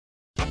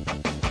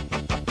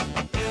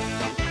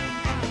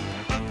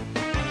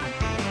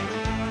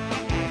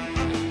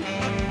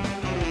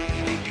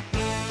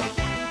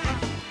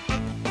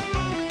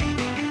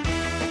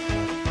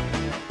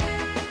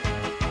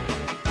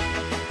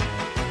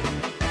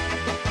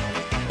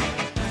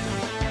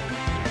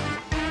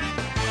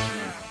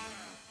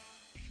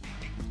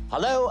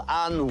Hello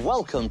and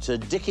welcome to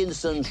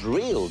Dickinson's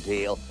Real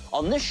Deal.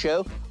 On this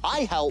show,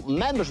 I help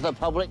members of the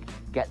public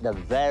get the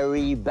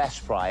very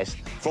best price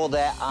for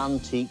their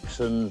antiques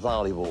and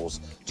valuables.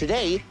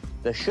 Today,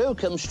 the show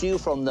comes to you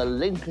from the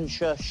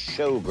Lincolnshire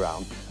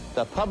Showground.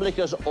 The public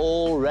has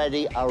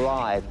already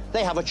arrived.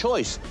 They have a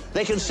choice.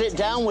 They can sit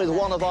down with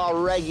one of our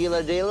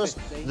regular dealers.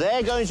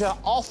 They're going to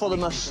offer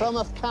them a sum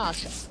of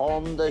cash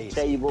on the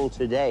table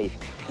today.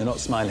 You're not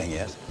smiling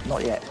yet?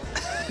 Not yet.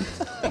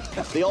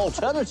 The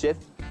alternative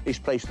is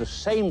place the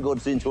same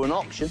goods into an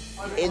auction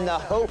in the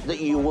hope that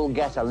you will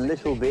get a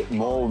little bit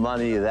more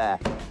money there.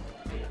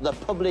 The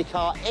public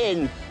are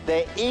in.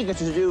 They're eager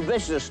to do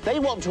business. They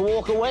want to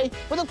walk away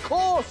with, of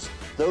course,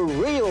 the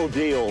real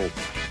deal.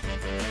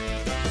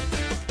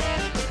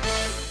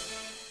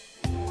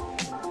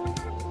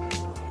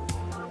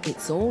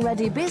 It's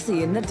already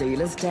busy in the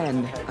dealer's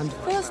den. And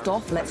first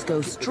off, let's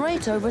go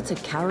straight over to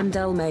Karen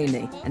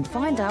Delmaney and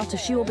find out if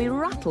she will be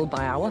rattled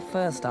by our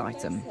first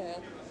item.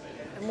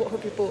 And what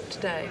have you bought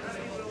today?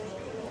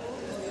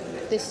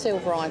 This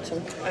silver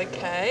item.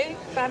 OK.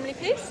 Family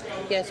piece?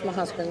 Yes, my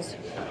husband's.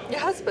 Your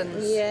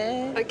husband's?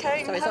 Yeah.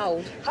 OK. So it's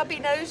old. Hubby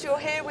knows you're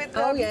here with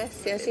Oh,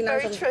 yes, he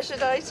knows. Very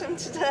treasured item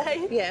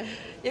today. Yeah.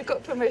 You've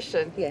got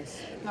permission?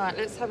 Yes. All right,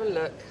 let's have a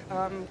look.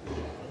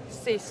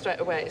 See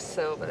straight away it's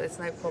silver, there's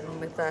no problem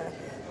with that.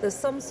 There's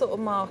some sort of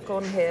mark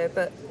on here,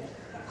 but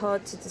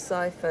hard to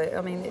decipher.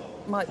 I mean, it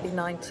might be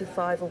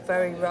 925 or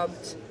very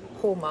rubbed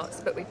hallmarks,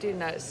 but we do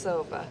know it's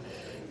silver.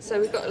 So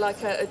we've got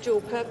like a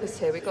dual purpose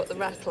here. We've got the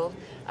rattle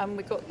and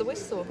we've got the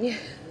whistle. Yeah.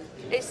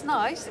 It's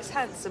nice, it's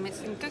handsome,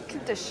 it's in good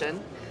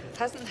condition.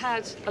 Hasn't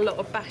had a lot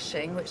of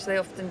bashing, which they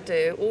often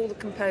do. All the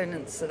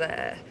components are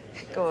there.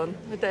 Go on,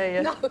 I dare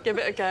you. No. Give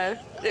it a go.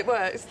 It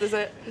works, does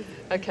it?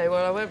 OK,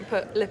 well, I won't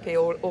put Lippy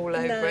all over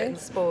it and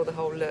spoil the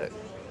whole look.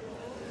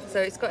 So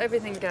it's got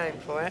everything going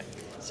for it.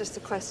 It's just a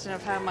question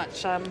of how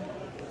much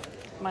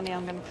money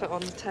I'm going to put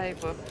on the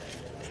table.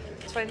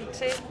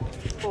 20,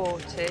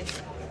 40,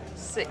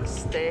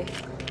 60,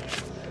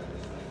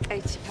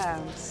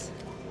 £80.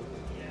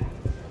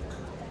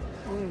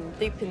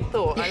 Deep in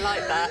thought, I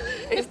like that.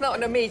 It's not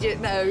an immediate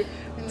no.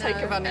 Take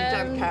a run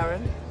and jump,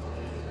 Karen.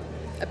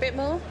 A bit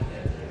more?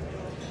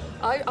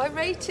 I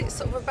rate it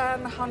sort of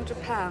around the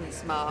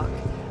 £100 mark.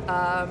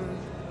 I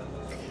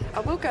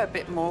will go a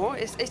bit more.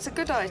 It's a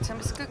good item.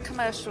 It's a good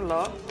commercial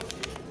lot.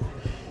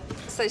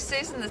 So,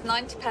 Susan, there's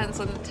 £90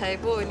 on the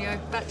table and you're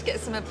about to get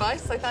some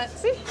advice, I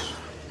fancy.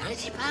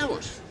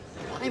 £90?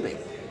 Blimey,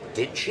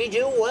 did she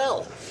do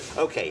well?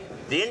 OK,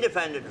 the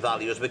independent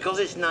values, because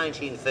it's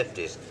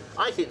 1950s,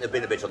 I think they've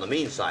been a bit on the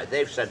mean side.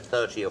 They've said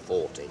 30 or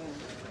 40.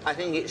 I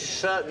think it's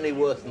certainly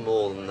worth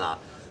more than that.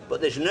 But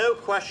there's no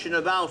question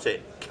about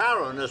it.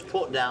 Karen has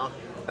put down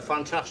a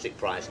fantastic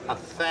price, a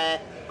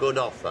fair, good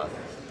offer.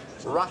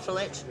 Rattle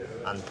it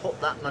and put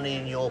that money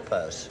in your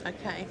purse.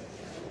 OK.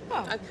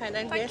 Oh, OK,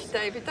 then, thank you,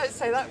 David. Don't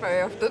say that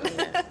very often.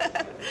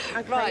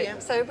 OK, right, yeah.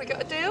 so have we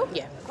got a deal?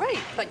 Yeah. Great,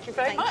 thank you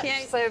very much.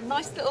 Thank you. So,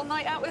 nice little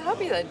night out with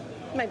hubby, then?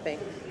 Maybe.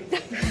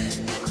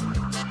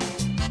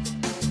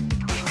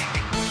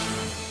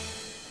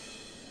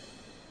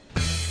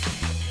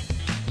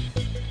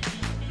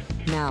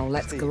 Now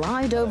let's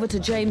glide over to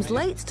James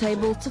Late's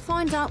table to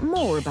find out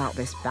more about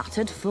this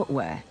battered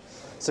footwear.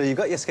 So you've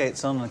got your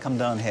skates on and come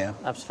down here.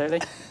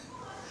 Absolutely.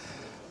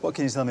 What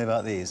can you tell me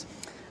about these?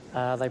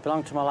 They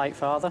belong to my late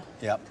father,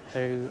 Yep.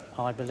 who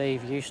I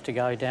believe used to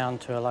go down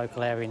to a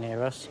local area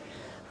near us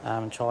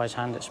and try his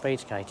hand at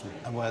speed skating.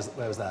 And where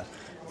was that?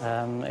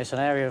 It's an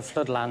area of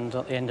floodland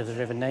at the end of the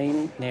River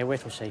Nene near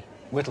Whittlesea.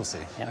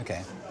 Whittlesea? Yep.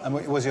 OK.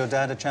 And was your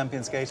dad a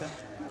champion skater?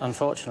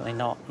 Unfortunately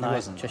not, no. He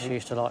wasn't. Just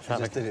used to like to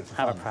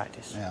have a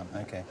practice. Yeah,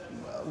 OK.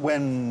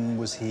 When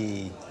was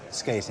he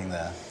skating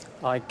there?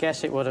 I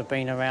guess it would have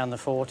been around the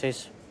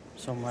 40s,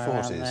 somewhere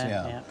around there.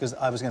 Yeah. Because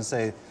I was going to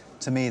say,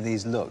 to me,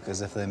 these look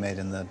as if they're made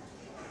in the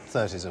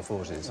 30s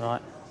or 40s.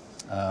 Right.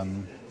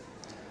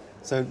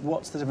 So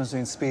what's the difference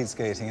between speed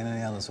skating and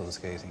any other sort of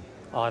skating?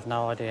 I've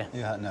no idea.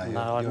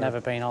 No, I've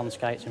never been on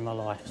skates in my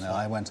life. No, so.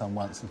 I went on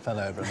once and fell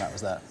over, and that was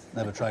that.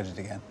 Never tried it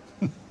again.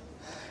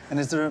 And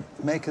is there a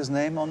maker's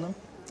name on them?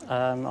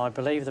 I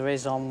believe there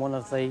is on one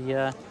of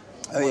the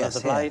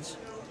blades.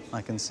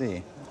 I can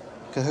see.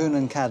 Cahoon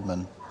and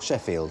Cadman,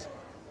 Sheffield.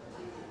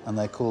 And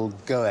they're called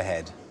Go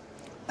Ahead.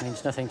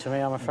 Means nothing to me,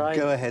 I'm afraid.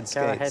 Go Ahead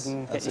skates. Go ahead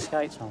and get your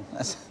skates on.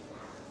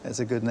 That's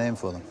a good name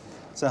for them.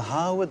 So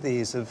how would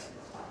these have...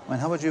 I mean,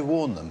 how would you have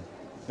worn them?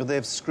 Would they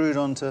have screwed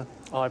onto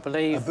I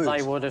believe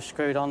they would have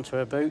screwed onto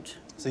a boot.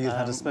 So you've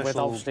had a special... With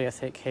obviously a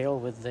thick heel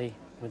with the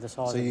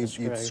size of the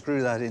screw. So you'd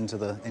screw that into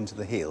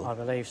the heel? I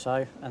believe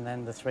so, and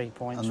then the 3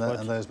 points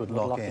and those would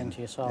lock into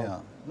your sole. Yeah.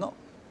 Not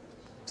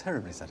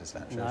terribly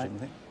satisfactory, no. I shouldn't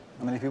think.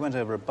 I mean, if you went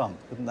over a bump,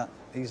 wouldn't that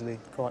easily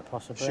quite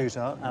possibly shoot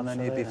out, and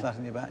Absolutely. then you'd be flat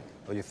on your back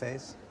or your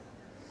face?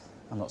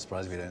 I'm not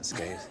surprised we don't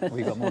skate.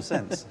 We've got more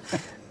sense.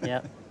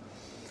 Yeah.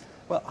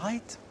 Well,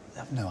 I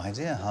have no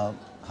idea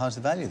how to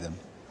value them.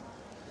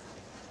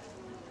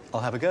 I'll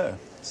have a go.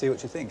 See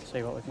what you think.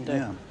 See what we can do.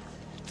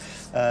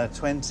 Yeah.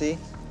 20,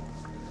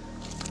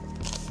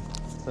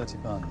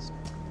 £30.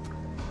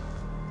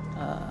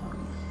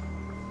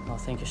 I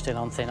think you're still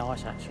on thin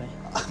ice, actually.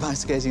 Am I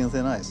skating on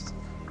thin ice?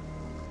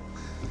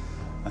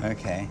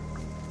 OK.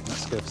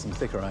 Let's go for some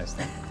thicker ice,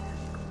 then.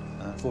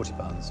 40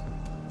 pounds.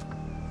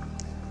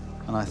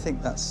 And I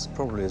think that's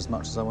probably as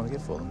much as I want to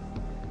give for them.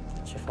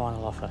 That's your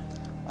final offer.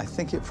 I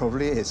think it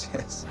probably is,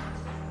 yes.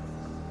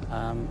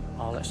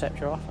 I'll accept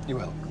your offer. You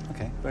will?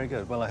 OK, very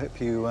good. Well, I hope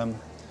you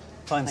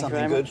find Thank you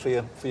something good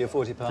for your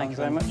 40 pounds. Thank you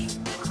very much.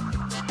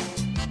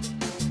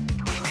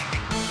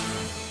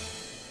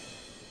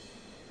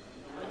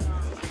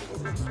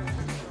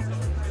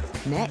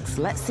 Next,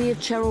 let's see if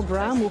Cheryl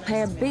Brown will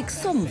pay a big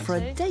sum for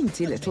a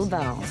dainty little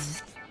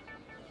vase.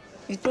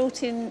 You've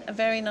brought in a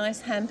very nice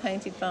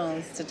hand-painted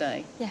vase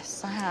today.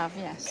 Yes, I have,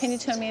 yes. Can you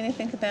tell me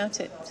anything about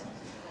it?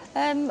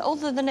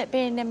 Other than it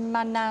being in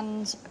my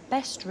nan's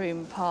best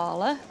room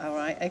parlour. All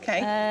right,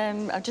 OK.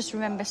 I just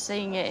remember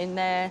seeing it in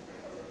there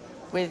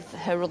with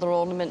her other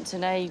ornaments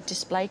in a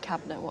display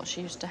cabinet, what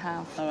she used to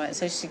have. All right,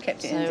 so she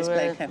kept it in a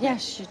display cabinet?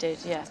 Yes, she did,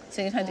 yeah.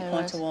 So you've had it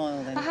quite a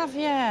while, then? I have,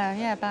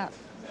 yeah, about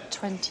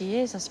 20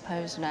 years, I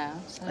suppose, now.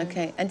 So.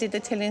 OK, and did they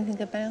tell you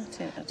anything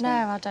about it at all? No,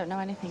 I don't know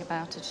anything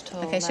about it at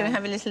all. OK, shall we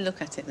have a little look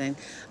at it, then?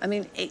 I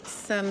mean,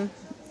 it's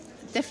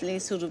definitely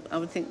sort of, I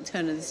would think,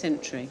 turn of the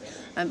century.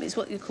 It's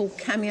what you call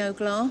cameo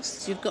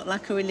glass. You've got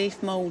like a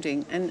relief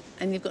moulding and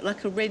you've got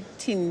like a red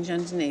tinge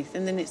underneath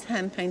and then it's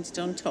hand-painted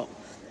on top.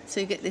 So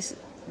you get this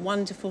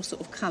wonderful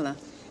sort of colour.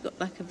 You've got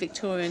like a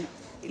Victorian,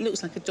 it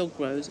looks like a dog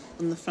rose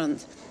on the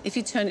front. If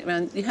you turn it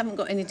around, you haven't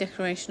got any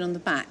decoration on the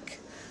back.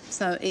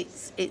 So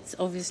it's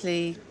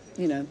obviously,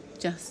 you know,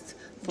 just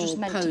for just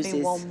meant poses. to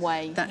be one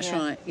way. That's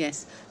right,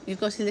 yes. You've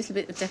got a little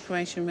bit of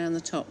decoration around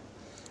the top.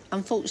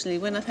 Unfortunately,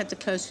 when I've had the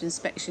closer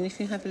inspection, if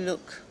you have a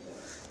look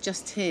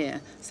just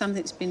here,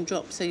 something's been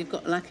dropped, so you've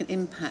got like an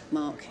impact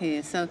mark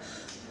here. So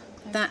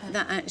that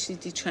actually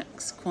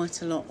detracts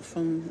quite a lot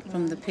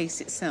from the piece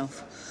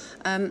itself.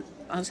 I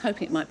was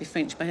hoping it might be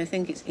French, but I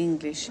think it's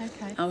English.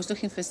 Okay. I was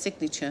looking for a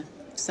signature,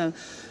 so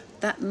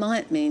that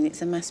might mean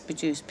it's a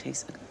mass-produced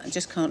piece. I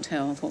just can't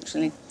tell,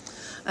 unfortunately.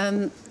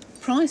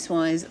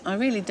 Price-wise, I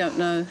really don't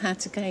know how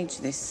to gauge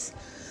this.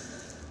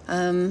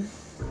 To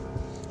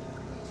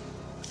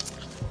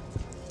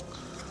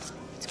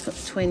put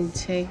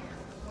 20,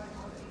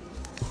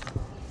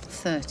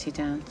 30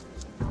 down.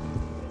 I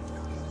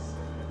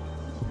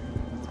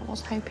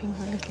was hoping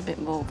for a little bit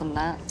more than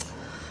that.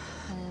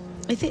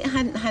 If it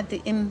hadn't had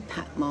the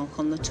impact mark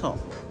on the top,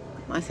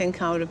 I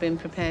think I would have been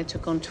prepared to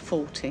have gone to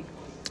 40.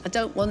 I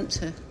don't want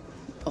to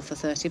offer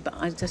 30, but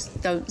I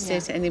just don't see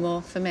it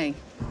anymore for me.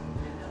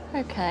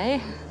 OK.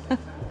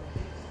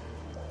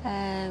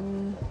 I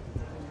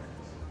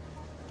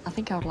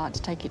think I would like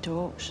to take it to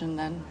auction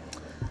then.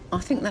 I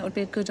think that would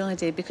be a good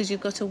idea because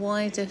you've got a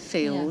wider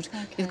field,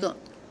 Yeah, okay. you've got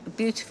a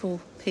beautiful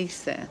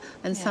piece there,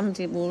 and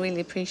somebody will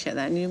really appreciate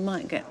that, and you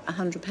might get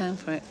 £100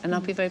 for it, and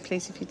I'll be very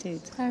pleased if you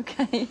did.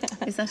 OK.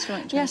 Is that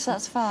right, Tracy? Yes,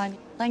 that's fine.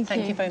 Thank you.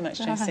 Thank you very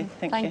much, Tracy.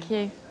 Right. Thank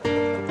you.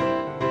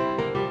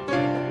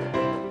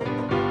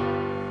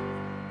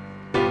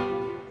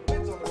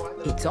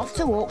 It's off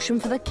to auction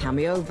for the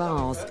cameo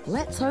vase.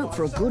 Let's hope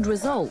for a good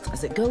result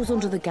as it goes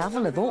under the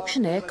gavel of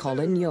auctioneer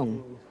Colin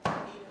Young.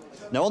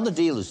 Now, on the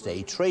dealer's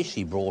day,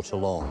 Tracy brought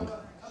along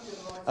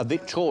a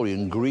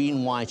Victorian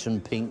green, white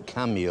and pink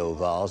cameo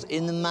vase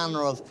in the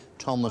manner of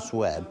Thomas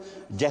Webb,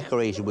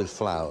 decorated with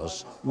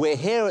flowers. We're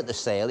here at the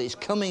sale. It's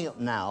coming up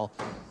now.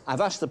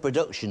 I've asked the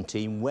production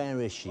team,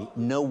 where is she?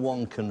 No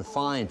one can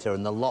find her,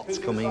 and the lot's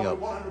coming up.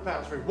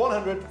 £100 through.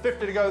 100,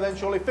 50 to go then,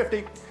 surely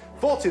 50.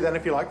 40 then,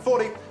 if you like.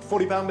 40.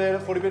 £40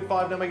 bid, 40 bid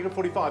 5, now make it a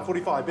 45.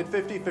 45 bid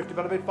 50, 50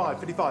 pound bid 5,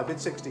 55 bid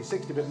 60,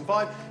 60 bid and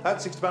 5. At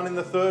 £60 in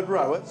the third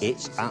row.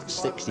 It's at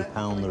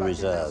 £60 the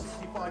reserve.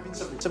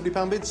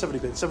 £70 bid, 70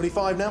 bid,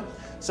 75 now.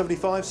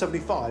 75,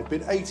 75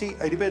 bid 80,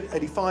 80 bid,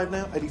 85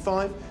 now.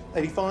 85,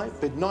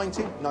 85 bid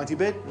 90, 90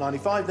 bid,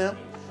 95 now.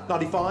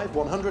 95,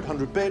 100,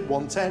 100 bid,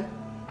 110,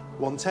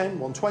 110,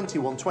 120,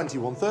 120,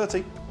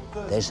 130.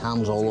 There's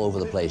hands all over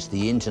the place.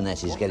 The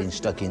internet is getting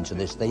stuck into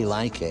this. They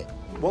like it.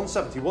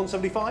 170,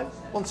 175,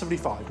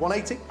 175,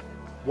 180,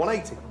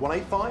 180,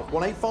 185,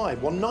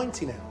 185,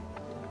 190 now.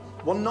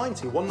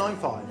 190,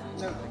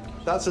 195. No.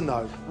 That's a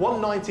no.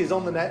 190 is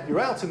on the net. You're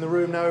out in the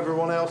room now,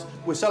 everyone else.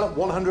 We sell at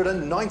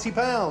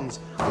 £190.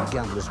 The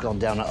gambler's gone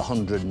down at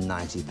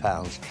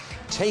 £190.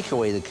 Take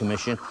away the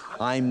commission,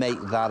 I make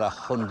that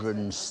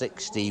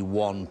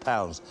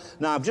 £161.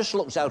 Now, I've just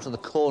looked out of the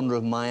corner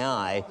of my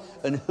eye,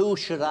 and who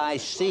should I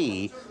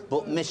see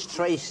but Miss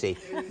Tracy?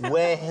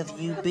 Where have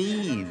you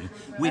been?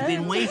 We've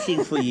been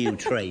waiting for you,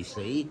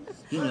 Tracy.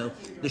 You know,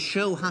 the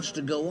show has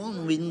to go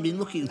on. We've been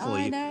looking for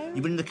you. I know.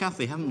 You've been in the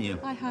cafe, haven't you?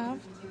 I have.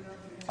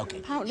 OK.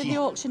 Apparently the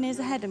auctioneer's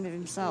ahead of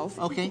himself.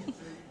 OK.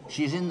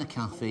 She's in the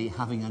cafe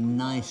having a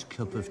nice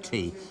cup of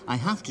tea. I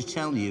have to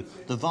tell you,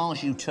 the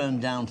vase you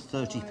turned down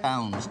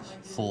 £30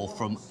 for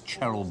from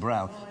Cheryl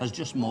Brown has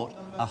just bought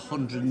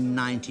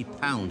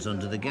 £190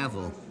 under the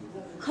gavel.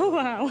 Oh,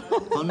 wow.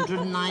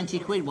 190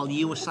 quid while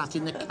you were sat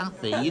in the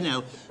cafe, you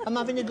know. I'm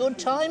having a good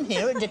time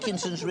here at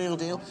Dickinson's Real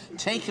Deal.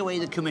 Take away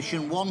the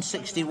commission,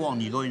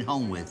 161 you're going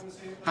home with.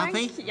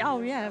 Happy? Thank you.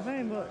 Oh, yeah,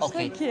 very much.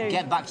 OK, Thank you.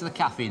 get back to the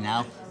cafe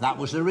now. That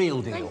was the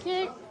real deal. Thank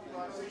you.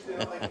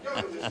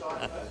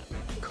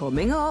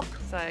 Coming up.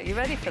 So, you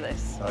ready for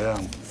this? I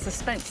am.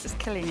 Suspense is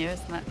killing you,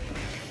 isn't it?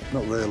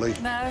 Not really.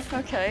 No?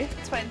 OK.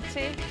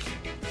 20.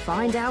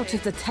 Find out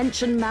if the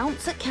tension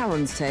mounts at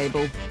Karen's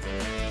table.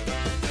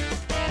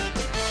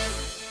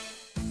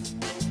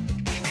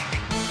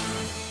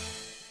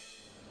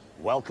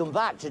 Welcome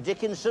back to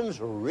Dickinson's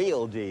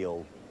Real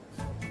Deal.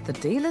 The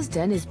dealer's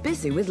den is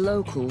busy with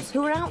locals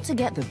who are out to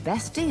get the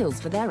best deals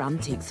for their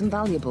antiques and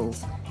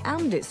valuables.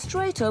 And it's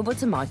straight over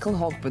to Michael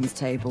Hogburn's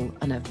table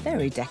and a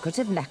very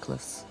decorative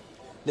necklace.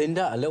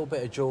 Linda, a little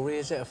bit of jewellery.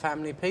 Is it a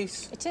family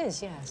piece? It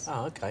is, yes.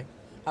 Oh, OK.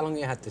 How long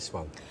have you had this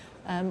one?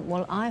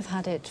 Well, I've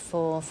had it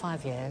for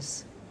 5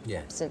 years.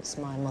 Yeah. Since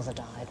my mother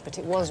died, but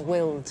it was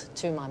willed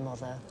to my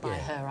mother by Yeah.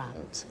 her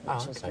aunt,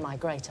 which was my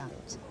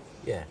great-aunt.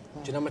 Yeah.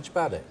 Do you know much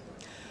about it?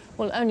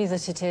 Well, only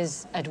that it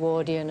is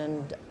Edwardian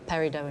and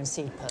peridot and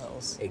seed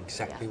pearls.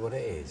 Exactly what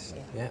it is.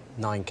 Yeah.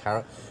 9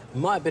 carat.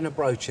 Might have been a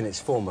brooch in its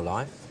former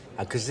life,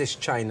 because this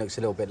chain looks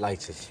a little bit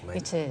later to me.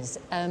 It is.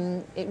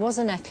 It was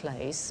a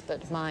necklace,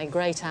 but my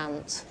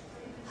great-aunt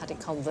had it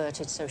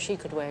converted so she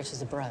could wear it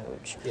as a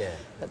brooch. Yeah.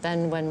 But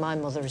then when my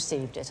mother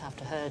received it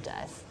after her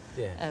death,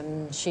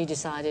 she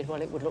decided,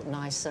 well, it would look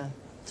nicer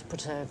to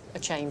put a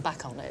chain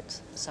back on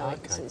it. So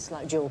it's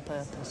like dual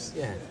purpose.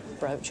 Yeah.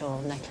 Brooch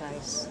or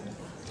necklace.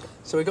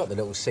 So we've got the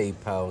little seed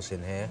pearls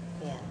in here.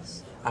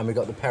 Yes. And we've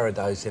got the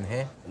peridots in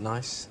here.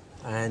 Nice.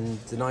 And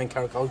the 9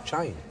 carat gold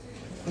chain.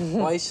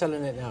 Why are you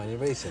selling it now? Any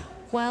reason?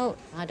 Well,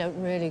 I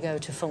don't really go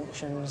to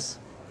functions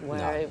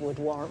where it would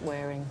warrant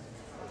wearing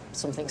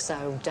something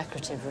so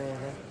decorative,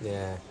 really.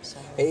 Yeah. So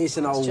it is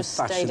an it's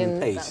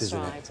old-fashioned piece, that's isn't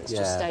right. it? It's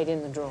just stayed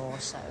in the drawer,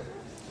 so...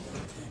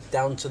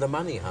 Down to the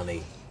money,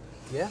 honey.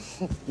 Yeah?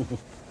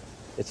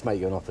 Let's make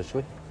you an offer,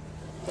 shall we?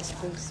 Yes,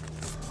 please.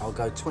 I'll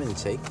go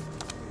 20,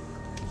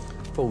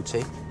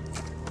 40,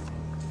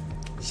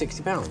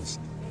 £60.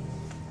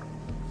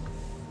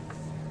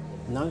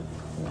 No? No.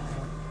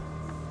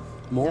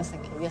 More? No,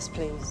 thank you. Yes,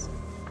 please.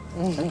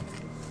 Okay.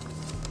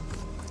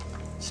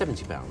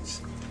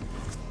 £70.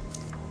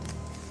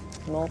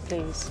 More,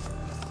 please.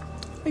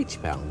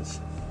 £80.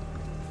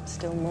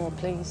 Still more,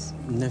 please.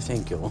 No,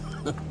 thank you.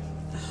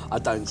 I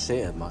don't see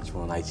it much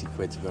more than 80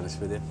 quid, to be honest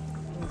with you.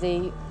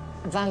 The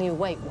value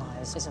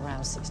weight-wise is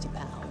around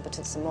 £60, but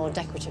it's a more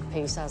decorative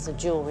piece as a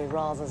jewellery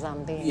rather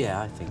than being...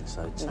 Yeah, I think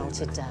so, too.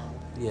 ...melted down.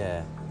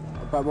 Yeah.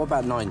 But what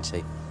about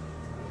 90?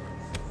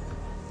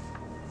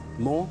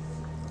 More?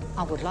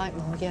 I would like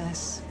more,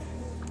 yes.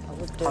 I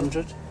would do.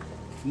 100?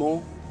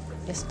 More?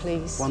 Yes,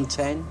 please.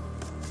 110?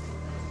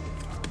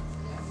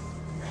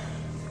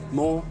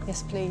 More?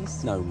 Yes,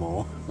 please. No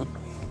more.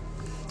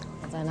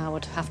 Then I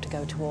would have to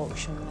go to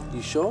auction then.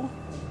 You sure?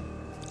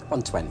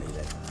 120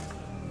 then.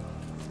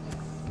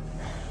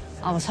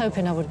 I was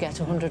hoping I would get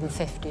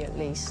 150 at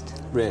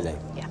least. Really?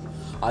 Yeah.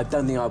 I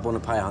don't think I'd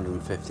want to pay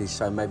 150,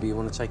 so maybe you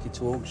want to take it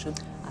to auction?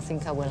 I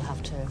think I will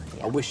have to,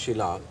 yeah. I wish you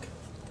luck.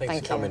 Thanks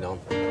Thank for coming on.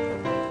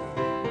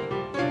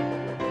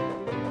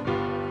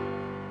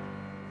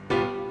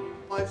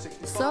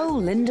 So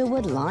Linda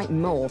would like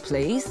more,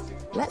 please.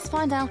 Let's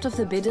find out if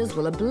the bidders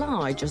will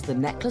oblige as the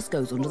necklace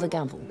goes under the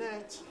gavel.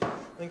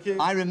 Thank you.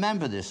 I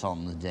remember this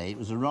on the day. It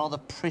was a rather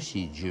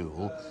pretty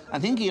jewel. I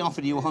think he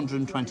offered you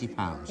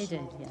 £120. He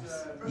did,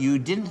 yes. You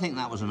didn't think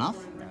that was enough,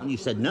 and you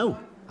said, no,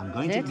 I'm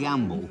going to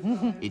gamble.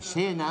 It's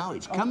here now,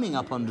 it's coming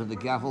up under the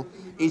gavel.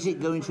 Is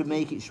it going to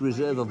make its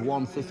reserve of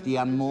 150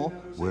 and more?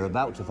 We're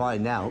about to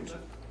find out.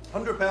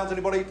 £100,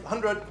 anybody?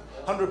 100.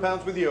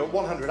 £100 with you at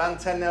 100 and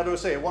 10 now to a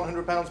C at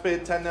 £100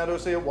 bid, 10 now to a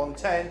C at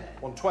 110,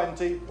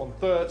 120,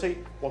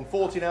 130,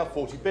 140 now,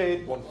 40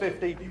 bid,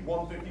 150,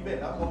 150 bid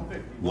at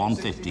 150.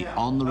 150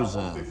 on the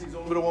reserve. 150's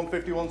on the bit of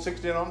 150,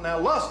 160 on now.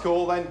 Last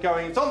call, then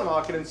going, it's on the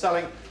market and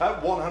selling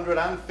at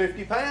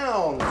 £150.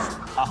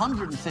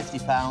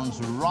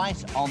 £150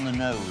 right on the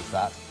nose,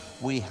 that.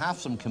 We have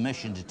some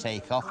commission to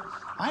take off.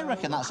 I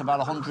reckon that's about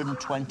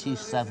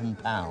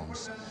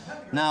 £127.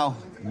 Now,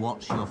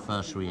 what's your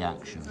first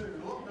reaction?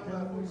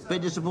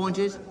 Bit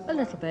disappointed? A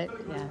little bit,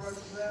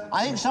 yes.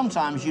 I think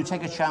sometimes you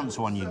take a chance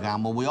when you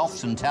gamble. We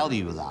often tell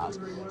you that.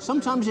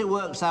 Sometimes it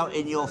works out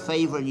in your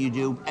favour and you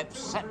do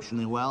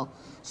exceptionally well.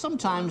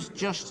 Sometimes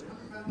just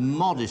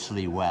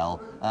modestly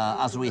well,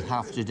 as we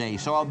have today.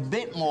 So a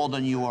bit more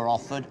than you were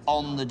offered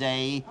on the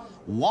day.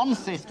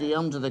 150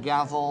 under the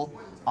gavel.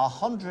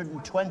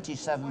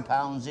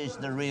 £127 is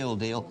the real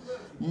deal.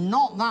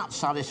 Not that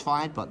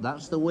satisfied, but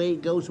that's the way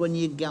it goes when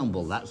you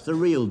gamble. That's the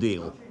real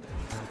deal.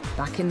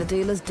 Back in the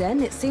dealer's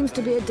den, it seems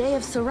to be a day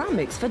of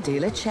ceramics for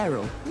dealer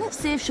Cheryl. Let's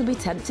see if she'll be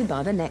tempted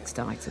by the next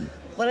item.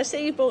 Well, I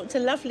see you brought a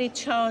lovely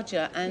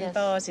charger and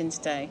vase in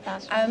today.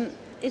 That's right.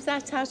 Is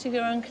that out of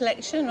your own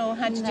collection, or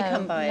how did you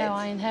come by it? No,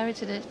 I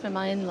inherited it from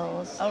my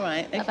in-laws. All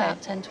right, OK.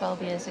 About 10,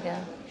 12 years ago.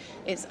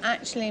 It's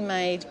actually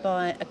made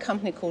by a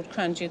company called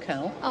Crown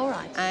Ducal. Oh,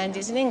 right. And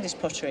it's an English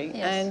pottery.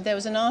 Yes. And there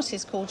was an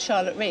artist called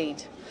Charlotte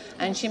Reed,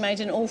 and she made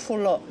an awful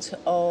lot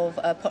of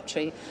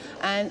pottery.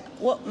 And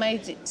what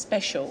made it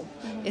special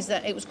is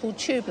that it was called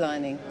tube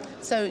lining.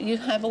 So you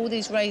have all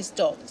these raised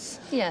dots.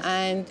 Yes.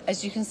 And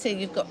as you can see,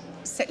 you've got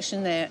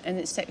section there and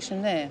it's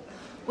section there.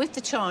 With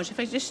the charge, if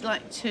I just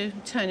like to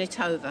turn it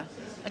over,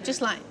 I'd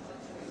just like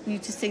you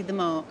to see the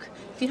mark.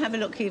 If you have a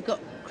look here, you've got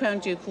Crown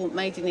Ducal,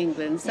 made in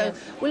England. So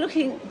we're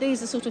looking,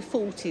 these are sort of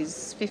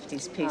 40s,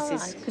 50s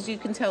pieces, because you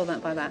can tell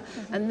that by that.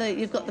 And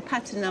you've got the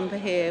pattern number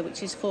here,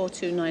 which is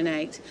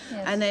 4298.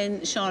 And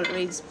then Charlotte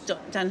Reed's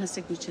done her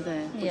signature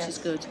there, which is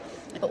good.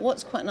 But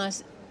what's quite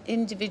nice,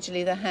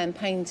 individually they're hand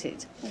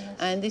painted.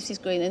 And this is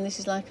green, and this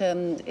is like,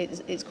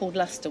 it's called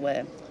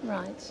lusterware.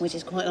 Right. Which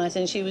is quite nice,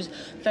 and she was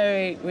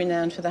very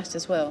renowned for that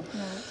as well.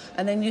 Right.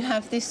 And then you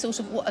have this sort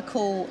of what I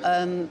call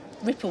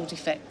rippled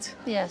effect,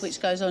 which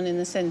goes on in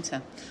the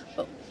centre.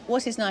 But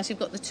what is nice, you've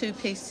got the two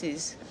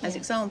pieces as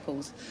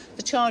examples.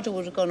 The charger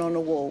would have gone on a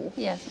wall,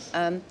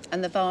 and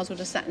the vase would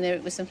have sat near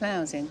it with some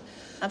flowers in.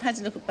 I've had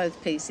to look at both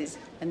pieces,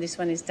 and this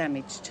one is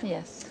damaged.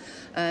 Yes.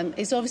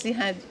 It's obviously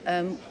had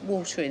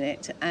water in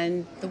it,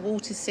 and the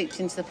water seeped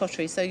into the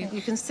pottery, so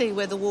you can see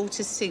where the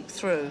water seeped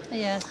through.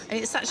 Yes. And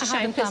it's such a I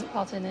had shame a plant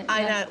pot in it.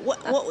 I know.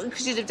 What we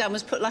should have done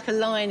was put like a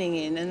lining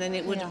in, and then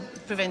it would have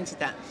prevented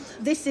that.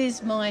 This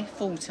is my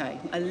forte.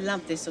 I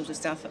love this sort of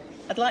stuff.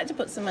 I'd like to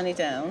put some money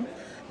down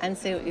and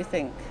see what you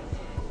think.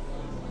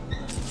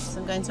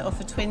 So I'm going to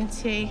offer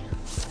 20,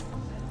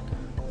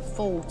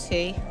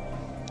 40,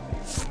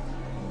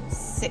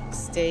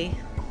 60,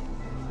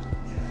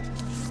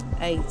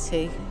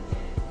 80,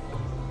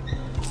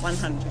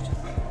 100.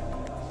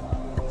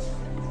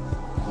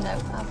 No,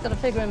 I've got a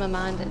figure in my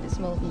mind and it's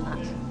more than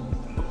that.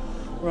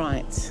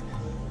 Right.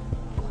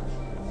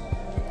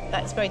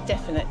 That's very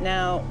definite.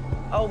 Now,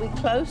 are we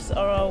close or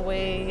are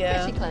we...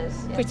 Pretty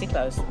close, yes. Pretty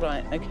close,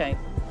 right, OK.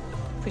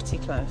 Pretty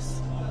close.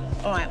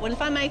 All right, well,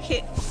 if I make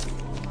it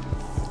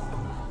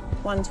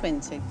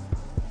 120.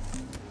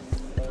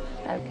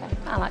 OK,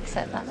 I'll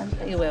accept that then,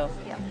 please. You will?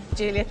 Yeah.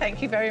 Julia,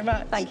 thank you very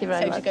much. Thank you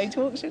very much. So you're going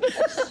to auction?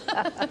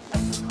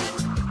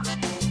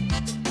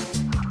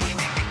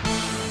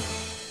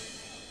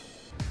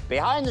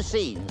 Behind the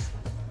scenes,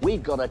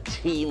 we've got a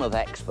team of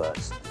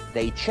experts.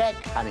 They check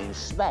and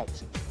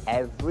inspect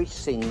every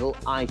single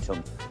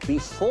item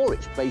before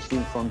it's placed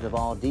in front of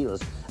our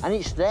dealers. And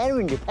it's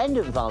their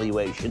independent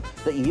valuation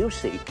that you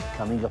see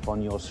coming up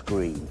on your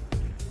screen.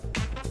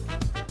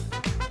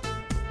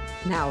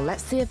 Now,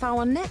 let's see if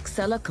our next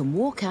seller can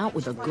walk out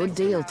with a good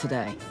deal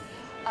today.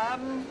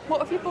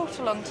 What have you bought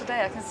along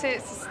today? I can see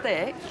it's a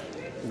stick.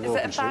 Is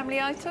it a family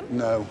item?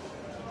 No.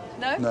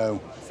 No? No.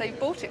 So you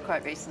bought it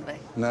quite recently?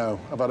 No,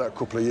 I've had it a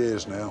couple of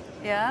years now.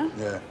 Yeah?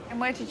 Yeah. And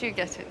where did you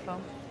get it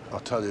from? I'll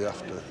tell you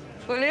after.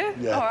 Will you?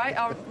 Yeah. All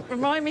right,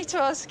 remind me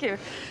to ask you.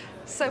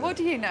 So what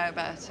do you know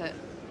about it?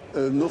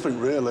 Nothing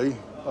really.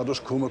 I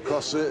just come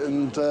across it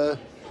and that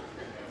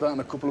and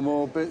a couple of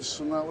more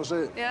bits and that was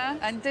it. Yeah?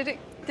 And did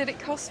it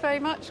cost very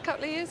much a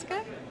couple of years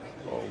ago?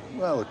 Oh,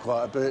 well,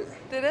 quite a bit.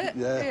 Did it?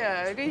 Yeah.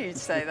 Yeah, I knew you'd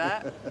say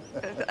that,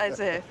 as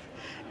if.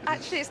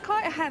 Actually, it's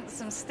quite a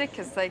handsome stick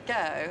as they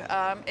go.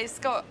 It's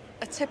got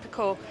a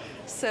typical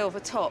silver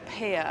top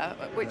here,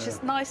 which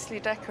is nicely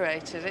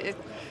decorated.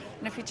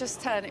 And if you just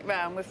turn it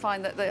round, we'll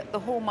find that the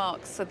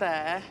hallmarks are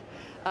there,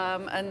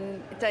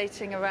 and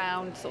dating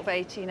around sort of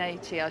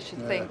 1880, I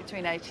should think,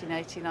 between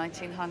 1880 and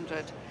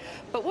 1900.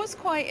 But what's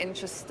quite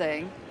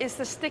interesting is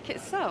the stick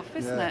itself,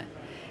 isn't it?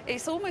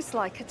 It's almost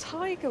like a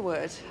tiger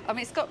wood. I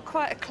mean, it's got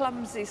quite a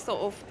clumsy sort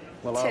of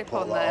tip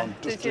on there.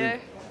 Did you?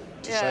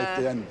 To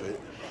save the end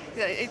bit.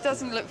 Yeah, it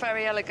doesn't look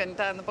very elegant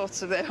down the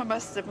bottom there, I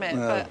must admit.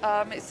 No.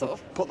 But it's sort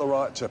of... Put the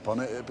right tip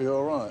on it, it'd be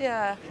all right.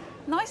 Yeah.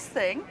 Nice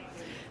thing.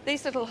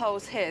 These little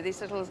holes here,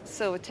 these little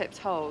silver-tipped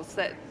holes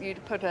that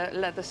you'd put a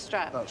leather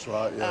strap. That's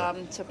right, yeah.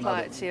 To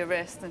apply it to your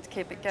wrist and to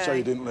keep it going. So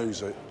you didn't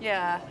lose it.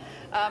 Yeah.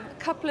 A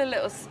couple of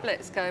little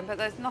splits going, but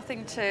there's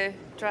nothing too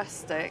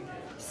drastic.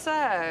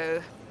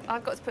 So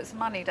I've got to put some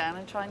money down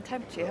and try and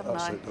tempt you, haven't I?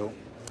 That's it, though.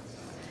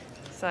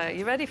 So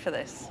you ready for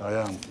this? I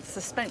am.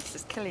 Suspense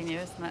is killing you,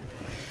 isn't it?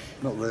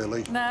 Not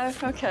really. No,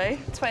 OK.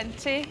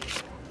 20,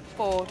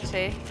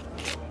 40,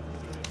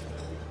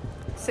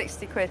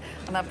 60 quid.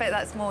 And I bet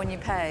that's more than you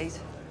paid.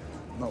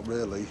 Not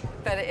really.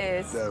 Bet it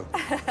is. No.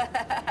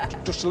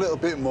 Just a little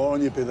bit more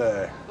and you'd be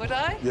there. Would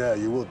I? Yeah,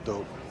 you would,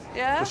 though.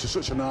 Yeah? Because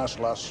you're such a nice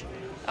lass.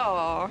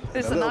 Oh,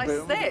 it's a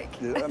nice stick.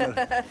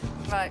 Yeah,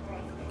 Right,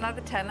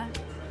 another tenner,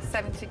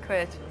 70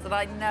 quid. So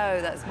I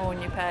know that's more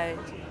than you paid.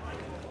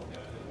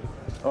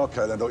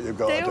 OK, then, don't you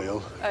got a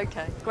deal?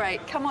 OK,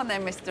 great. Come on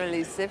then, Mr.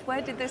 Elusive.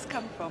 Where did this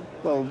come from?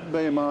 Well,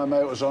 me and my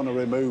mate was on the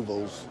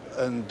removals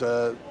and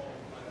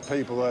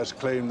people were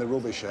cleaning the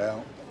rubbish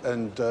out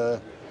and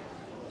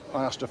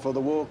I asked her for the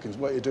walk-ins.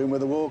 What are you doing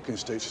with the walking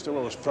sticks? She said,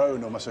 well, I was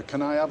throwing them. I said,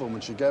 can I have them?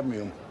 And she gave me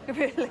them.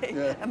 Really?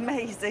 Yeah.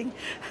 Amazing.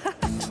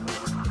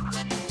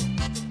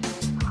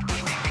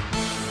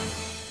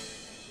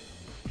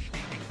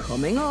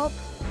 Coming up,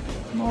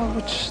 I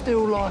would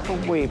still like a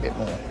wee bit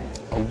more.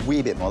 A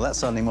wee bit more? That's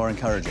certainly more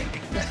encouraging.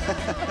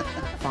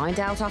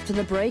 Find out after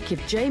the break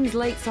if James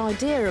Lake's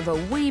idea of a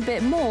wee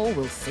bit more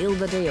will seal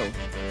the deal.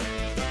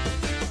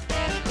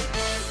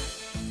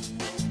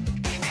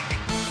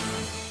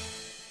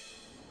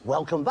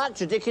 Welcome back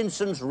to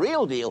Dickinson's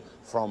Real Deal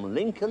from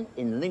Lincoln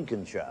in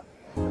Lincolnshire.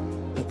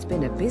 It's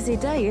been a busy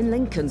day in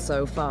Lincoln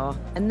so far,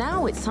 and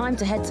now it's time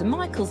to head to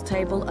Michael's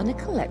table and a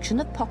collection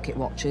of pocket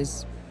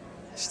watches.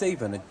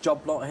 Stephen, a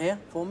job lot here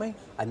for me,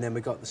 and then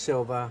we got the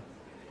silver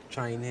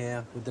chain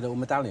here with the little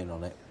medallion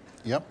on it.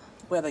 Yep.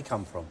 Where they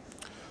come from?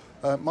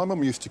 My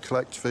mum used to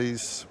collect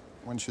these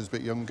when she was a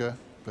bit younger,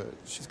 but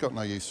she's got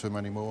no use for them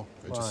anymore.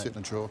 They just sit in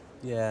a drawer.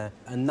 Yeah,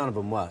 and none of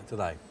them work, do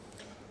they?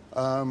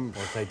 Or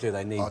if they do,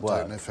 they need work. I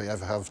don't know if they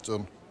ever have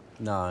done.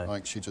 No.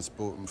 Like, she just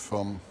bought them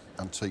from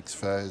antiques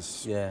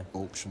fairs,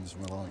 auctions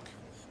and the like.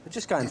 We're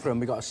just going through them.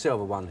 We've got a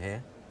silver one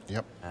here.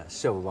 Yep.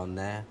 Silver one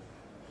there.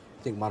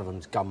 I think one of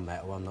them's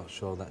gunmetal, I'm not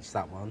sure that's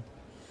that one.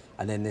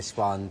 And then this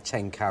one,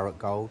 10 carat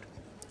gold.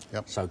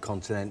 Yep. So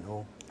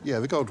continental. Yeah,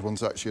 the gold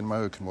one's actually an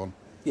American one.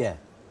 Yeah.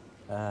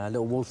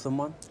 Little Waltham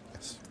one?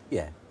 Yes.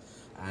 Yeah.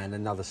 And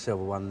another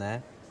silver one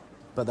there.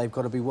 But they've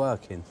got to be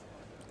working.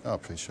 I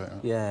appreciate that.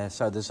 Yeah,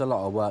 so there's a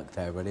lot of work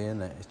there, really,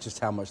 isn't it? It's just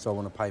how much do I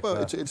want to pay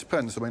for it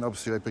depends. I mean,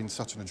 obviously, they've been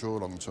sat in a drawer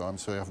a long time,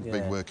 so they haven't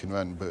been working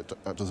then, but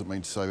that doesn't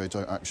mean to say they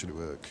don't actually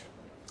work.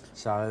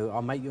 So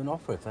I'll make you an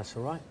offer, if that's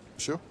all right.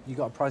 Sure. You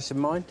got a price in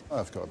mind?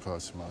 I've got a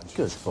price in mind.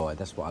 Good boy,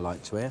 that's what I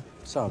like to hear.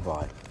 So have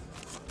I.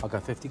 I'll go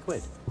 50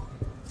 quid.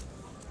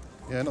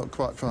 Yeah, not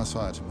quite price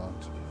I had in mind.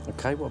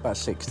 OK, what about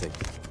 60?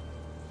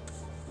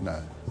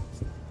 No.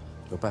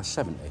 What about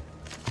 70?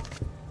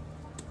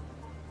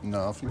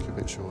 No, I think you're a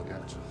bit short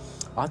yet.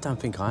 I don't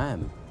think I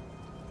am.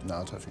 No,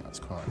 I don't think that's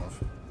quite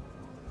enough.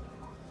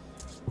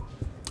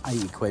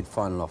 80 quid,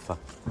 final offer.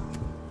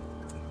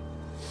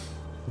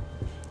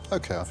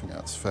 OK, I think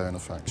that's fair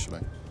enough, actually.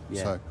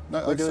 Yeah. So,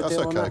 no, We'll do a that's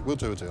deal on OK. that? We'll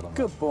do a deal on that.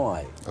 Good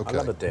boy. OK. I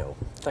love a deal.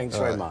 Thanks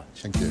All very right. much.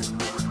 Thank you.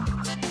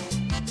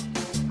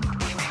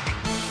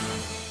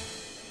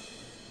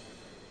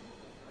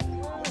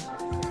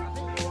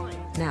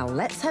 Now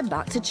let's head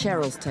back to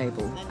Cheryl's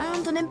table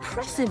and an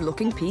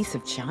impressive-looking piece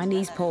of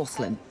Chinese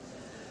porcelain.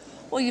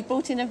 Well, you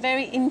brought in a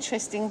very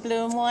interesting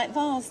blue and white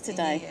vase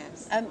today.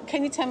 Yes.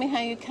 Can you tell me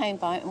how you came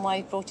by it and why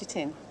you brought it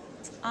in?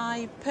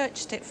 I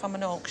purchased it from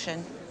an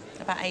auction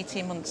about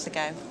 18 months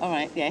ago. All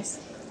right, yes.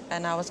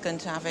 And I was going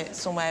to have it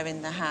somewhere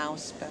in the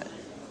house, but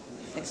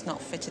it's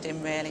not fitted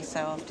in really,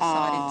 so I've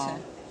decided to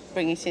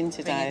bring it in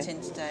today. Bring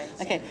it in today.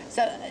 OK,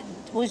 so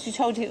was you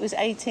told it was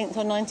 18th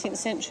or 19th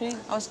century?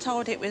 I was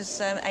told it was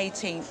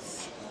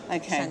 18th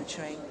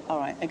century. All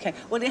right, OK.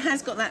 Well, it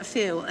has got that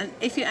feel, and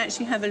if you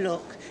actually have a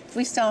look, if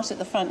we start at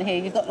the front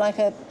here, you've got like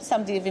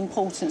somebody of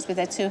importance with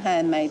their two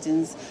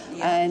handmaidens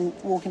and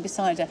walking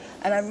beside her.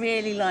 And I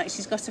really like,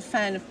 she's got a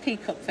fan of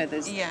peacock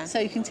feathers. Yeah. So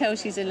you can tell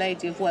she's a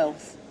lady of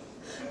wealth.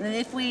 And then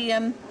if we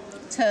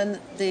turn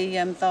the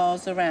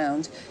vase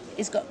around,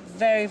 it's got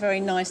very, very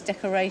nice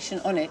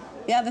decoration on it.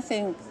 The other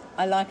thing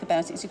I like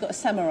about it is you've got a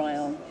samurai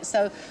on.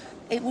 So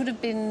it would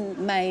have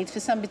been made for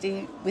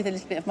somebody with a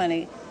little bit of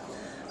money.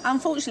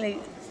 Unfortunately,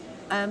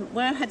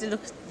 where I had a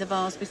look at the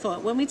vase before,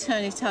 when we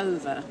turn it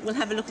over, we'll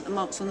have a look at the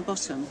marks on the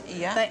bottom.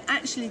 Yeah. They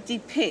actually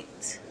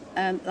depict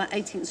like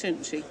 18th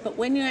century, but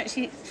when you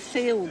actually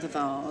feel the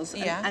vase,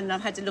 and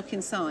I've had a look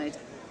inside,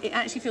 it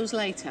actually feels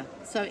later.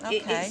 So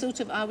it's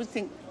sort of, I would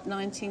think,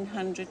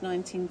 1900,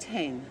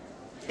 1910.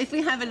 If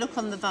we have a look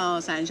on the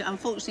vase, Ange,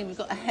 unfortunately we've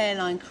got a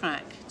hairline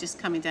crack just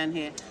coming down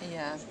here.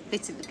 Yeah.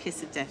 Bit of the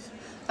kiss of death.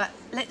 But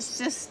let's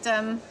just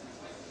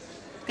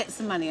get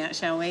some money out,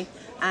 shall we?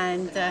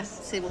 And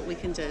see what we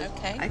can do.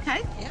 OK.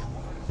 OK? Yeah.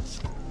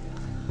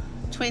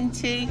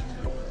 20,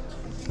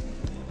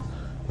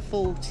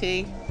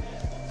 40,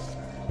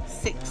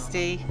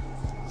 60,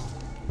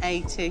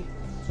 80,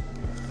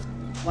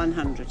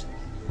 100.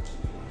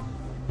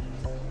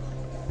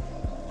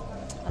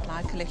 I'd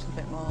like a little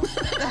bit more.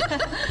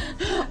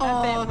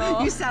 Oh, bit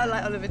more. You sound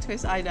like Oliver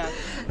Twist, I know.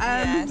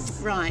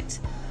 Yes. Right.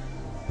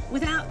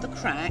 Without the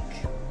crack,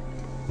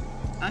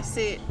 I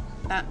see it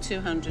about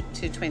 200,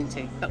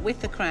 220. But with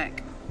the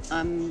crack,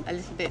 I'm a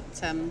little bit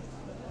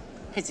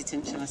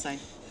hesitant, shall I say.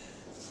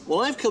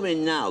 Well, I've come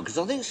in now because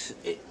I think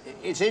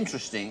it's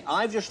interesting.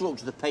 I've just looked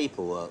at the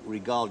paperwork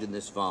regarding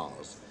this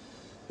vase.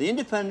 The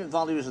independent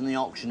valuers and the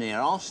auctioneer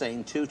are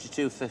saying 2 to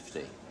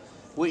 250,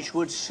 which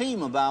would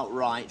seem about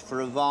right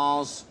for a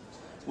vase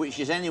which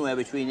is anywhere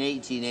between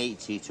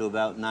 1880 to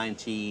about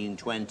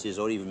 1920s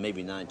or even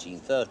maybe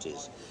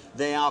 1930s.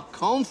 They are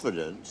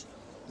confident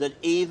that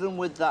even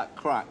with that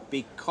crack,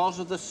 because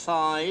of the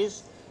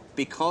size,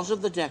 because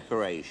of the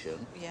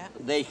decoration,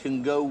 they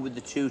can go with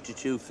the 2 to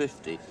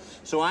 250.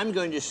 So I'm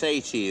going to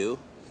say to you,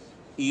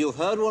 you've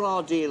heard what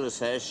our dealer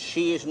says,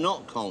 she is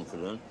not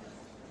confident.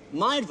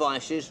 My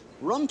advice is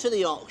run to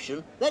the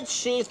auction. Let's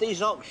see if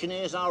these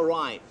auctioneers are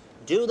right.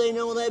 Do they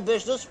know their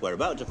business? We're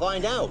about to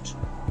find out.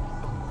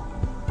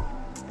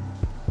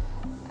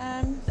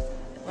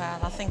 Well,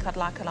 I think I'd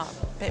like a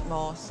bit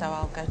more, so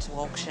I'll go to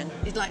auction.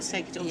 You'd like to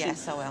take it to auction?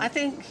 Yes, I will. I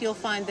think you'll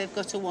find they've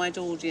got a wide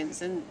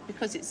audience, and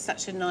because it's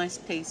such a nice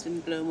piece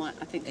in blue and white,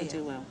 I think you'll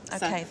do well.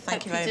 OK,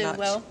 thank you very much.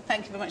 Well.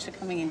 Thank you very much for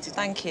coming in today.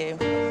 Thank you.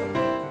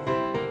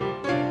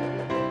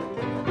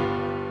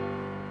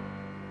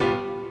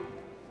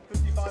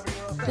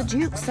 The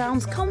Duke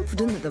sounds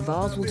confident that the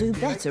vase will do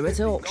better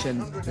at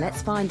auction.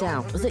 Let's find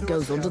out as it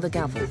goes under the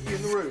gavel.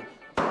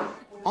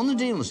 On the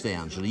dealer's day,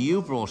 Angela,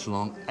 you brought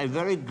along a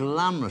very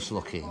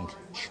glamorous-looking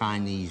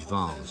Chinese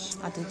vase.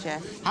 I did,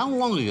 yes. How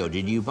long ago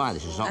did you buy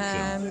this at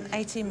auction?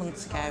 18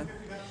 months ago.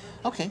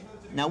 OK.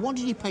 Now, what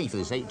did you pay for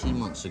this 18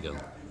 months ago?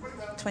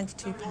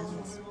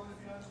 £22.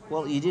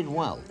 Well, you did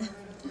well.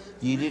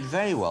 You did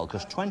very well,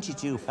 because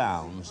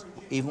 £22,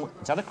 even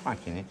it's had a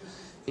crack in it,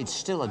 it's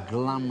still a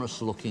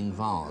glamorous-looking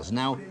vase.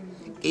 Now,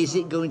 is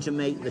it going to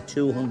make the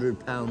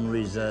 £200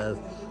 reserve,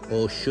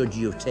 or should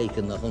you have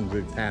taken the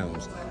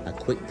 £100, a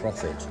quick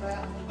profit?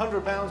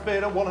 £100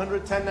 bid at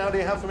 110 now. Do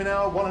you have for me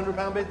now?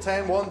 £100 bid,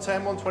 10,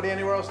 110, 120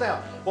 anywhere else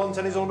now.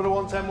 110 is on bid at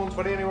 110,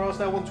 120 anywhere else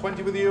now.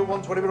 120 with you,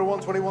 120 bid at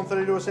 120,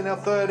 130 to us in now.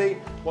 30,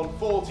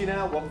 140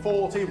 now,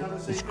 140.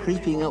 It's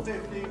creeping up.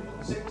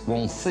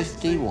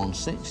 150,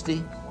 160.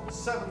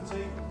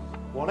 170,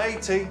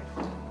 180,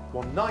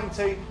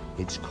 190.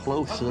 It's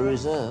close to the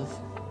reserve.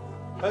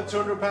 At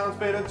 £200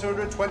 bid, at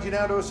 220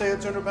 now to say a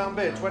 £200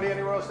 bid. 20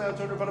 anywhere else now,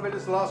 £200 bid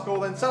is the last call,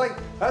 then selling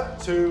at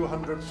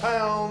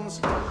 £200.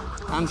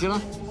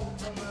 Angela,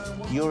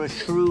 you're a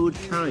shrewd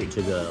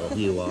character girl,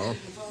 you are.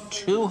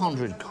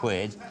 200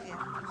 quid,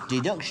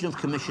 deduction of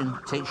commission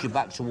takes you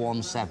back to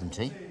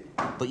 170,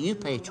 but you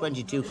paid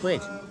 22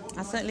 quid.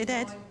 I certainly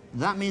did.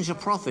 That means a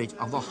profit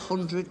of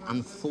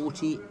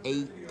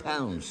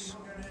 £148.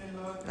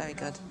 Very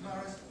good.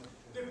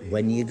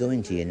 When you go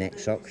into your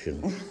next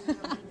auction,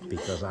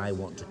 because I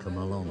want to come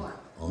along.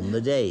 On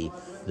the day,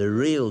 the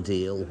real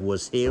deal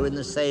was here in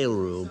the sale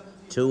room,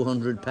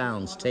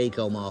 £200, take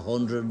home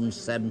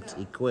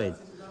 170 quid.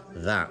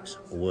 That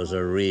was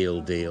a real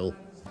deal.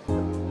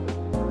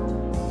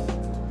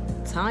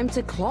 Time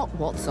to clock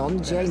what's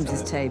on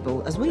James's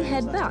table as we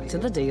head back to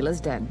the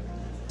dealer's den.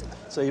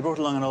 So you brought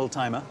along an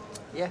old-timer?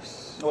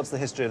 Yes. What's the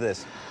history of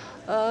this?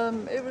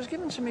 It was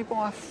given to me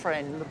by a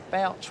friend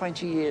about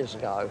 20 years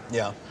ago.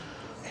 Yeah.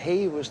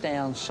 He was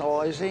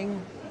downsizing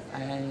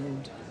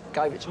and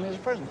gave it to me as a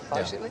present,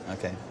 basically. Yeah.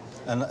 OK.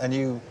 And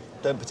you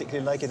don't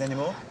particularly like it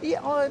anymore?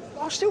 Yeah, I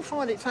still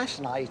find it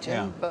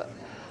fascinating, but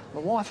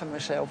my wife and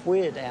myself,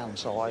 we're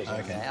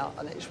downsizing now,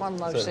 and it's one of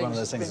those things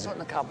that's been put in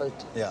the cupboard.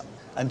 Yeah.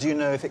 And do you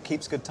know if it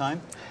keeps good time?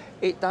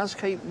 It does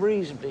keep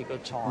reasonably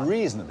good time.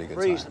 Reasonably good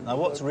time? Now,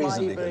 what's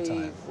reasonably good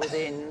time? Maybe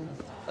within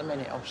a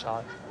minute or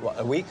so. What,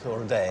 a week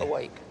or a day? A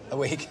week. A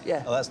week?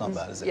 Yeah. Oh, that's not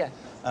bad, is it? Yeah.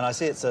 And I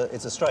see it's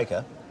a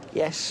striker.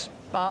 Yes,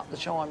 but the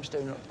chimes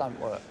don't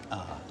work.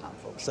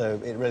 So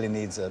it really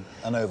needs an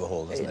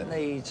overhaul, doesn't it? It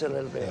needs a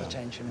little bit of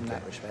attention in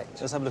that respect.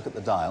 Let's have a look at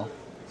the dial.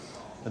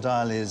 The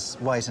dial is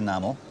white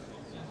enamel,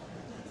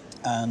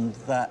 and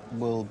that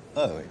will...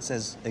 Oh, it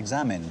says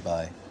examined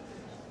by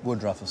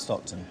Woodruff of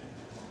Stockton.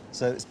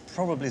 So it's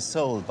probably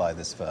sold by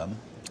this firm,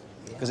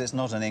 because it's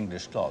not an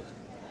English clock.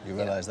 You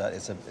realise that?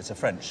 It's a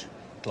French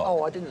clock.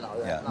 Oh, I didn't know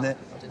that. Yeah, No,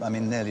 I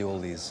mean, nearly all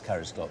these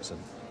carriage clocks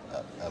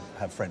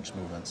have French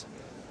movements.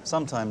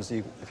 Sometimes,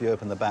 if you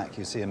open the back,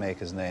 you see a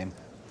maker's name.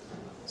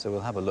 So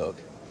we'll have a look.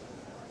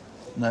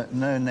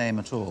 No name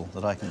at all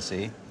that I can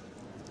see.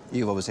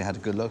 You've obviously had a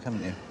good look,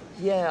 haven't you?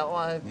 Yeah,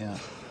 I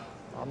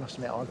must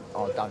admit, I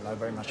don't know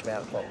very much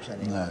about clocks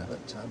anymore. No.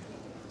 But,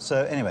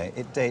 so anyway,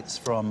 it dates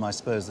from, I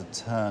suppose, the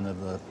turn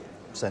of the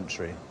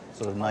century,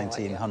 sort of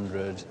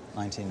 1900,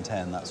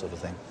 1910, that sort of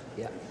thing.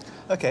 Yeah.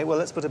 OK, well,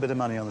 let's put a bit of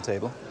money on the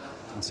table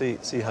and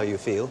see how you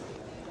feel.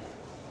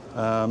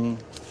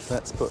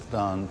 Let's put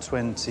down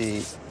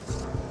 20,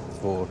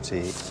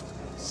 40,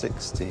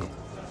 60,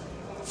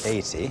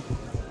 80.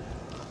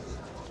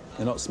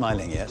 You're not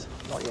smiling yet.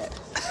 Not yet.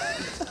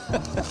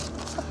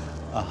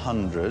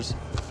 100.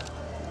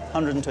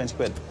 120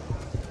 quid.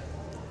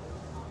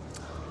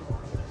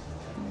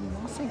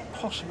 I think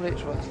possibly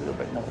it's worth a little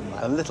bit more than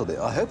that. A little bit.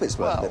 I hope it's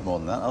worth a bit more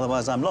than that,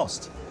 otherwise I'm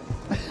lost.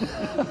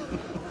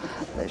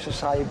 Let's just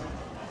say,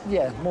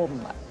 yeah, more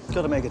than that. You've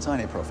got to make a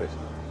tiny profit.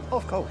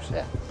 Of course,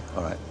 yeah.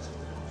 All right.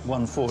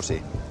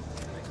 140.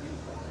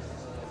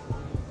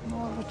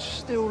 I would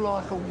still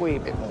like a wee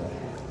bit more.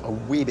 A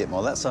wee bit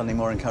more? That's suddenly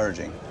more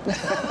encouraging.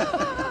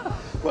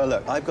 Well,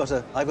 look, I've got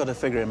a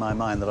figure in my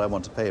mind that I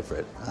want to pay for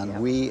it,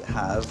 and we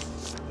have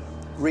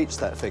reached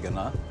that figure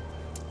now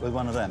with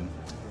one of them,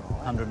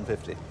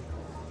 150.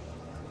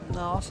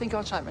 No, I think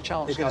I'll take my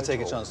chance. You're going to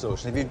take a chance at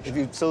auction. Have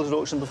you sold at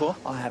auction before?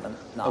 I haven't,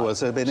 no. Oh, well,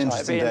 so it'll be an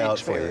interesting day out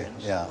for you.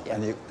 experience. Yeah,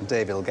 and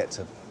David will get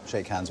to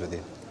shake hands with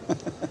you.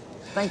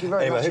 Thank you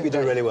very much. Anyway, I hope you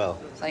do really well.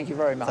 Thank you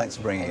very much. Thanks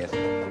for bringing it.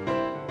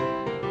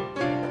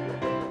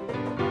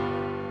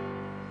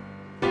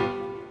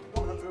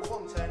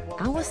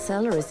 Our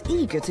seller is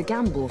eager to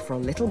gamble for a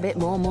little bit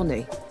more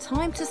money.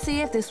 Time to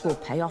see if this will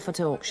pay off at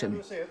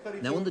auction.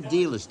 Now, on the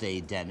dealer's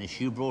day,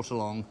 Dennis, you brought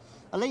along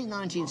A late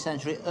 19th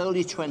century,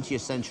 early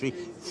 20th century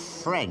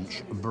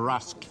French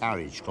brass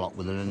carriage clock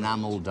with an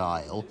enamel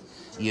dial.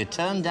 You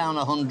turned down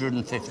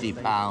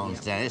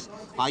 £150, Dennis.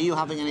 Are you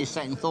having any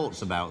second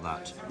thoughts about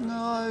that?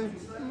 No,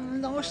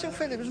 I still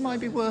feel it was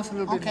maybe worth a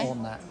little bit more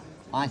than that.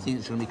 I think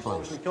it's going to be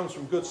close. It comes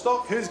from good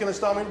stock. Who's going to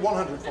start with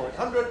 100 for it?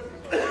 100,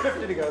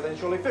 50 to go then,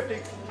 surely. 50,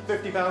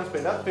 £50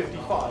 bid at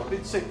 55,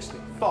 bid 60,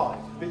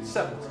 5, bid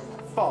 70,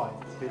 5,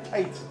 bid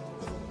 80.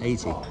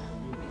 80,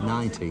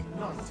 90.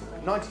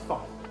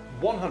 95,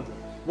 100,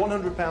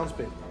 £100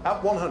 bid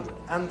at 100,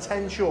 and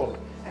 10 surely.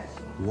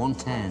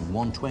 110,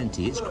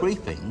 120, it's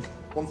creeping.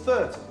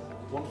 130,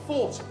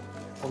 140,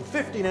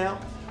 150 now.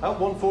 At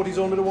 140's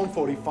on to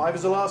 140. 5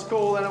 is the last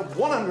call, then at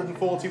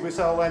 140 we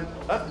sell then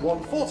at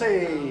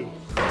 140.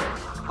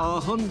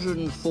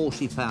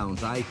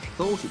 £140. I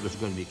thought it was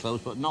going to be close,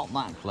 but not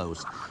that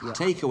close. Yeah.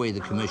 Take away the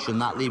commission,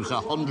 that leaves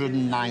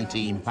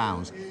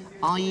 £119.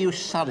 Are you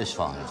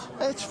satisfied?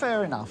 It's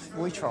fair enough.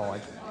 We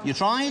tried. You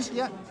tried?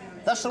 Yeah.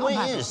 That's the way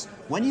it is.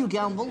 When you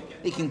gamble,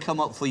 it can come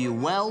up for you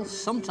well,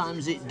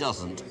 sometimes it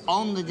doesn't.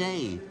 On the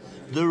day,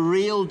 the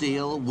real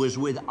deal was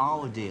with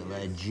our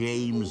dealer,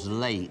 James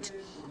Late.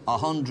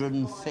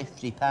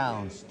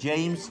 £150.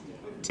 James,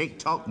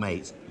 tick-tock,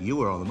 mate. You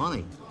were on the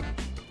money.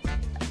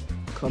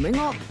 Coming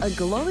up, a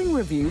glowing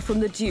review from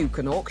the Duke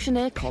and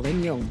auctioneer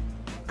Colin Young.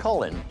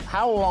 Colin,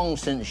 how long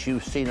since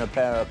you've seen a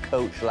pair of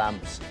coach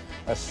lamps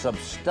as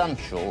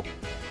substantial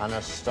and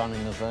as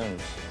stunning as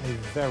those? A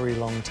very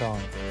long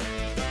time.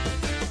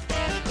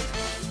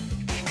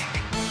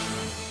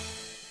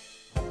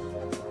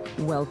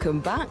 Welcome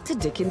back to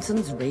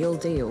Dickinson's Real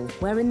Deal,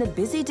 where in the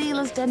busy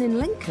dealer's den in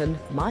Lincoln,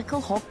 Michael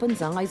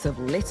Hogman's eyes have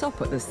lit up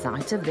at the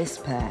sight of this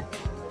pair.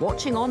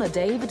 Watching on are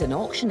David and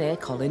auctioneer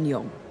Colin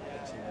Young.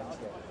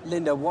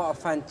 Linda, what a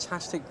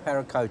fantastic pair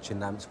of coaching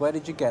lamps. Where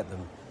did you get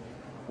them?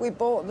 We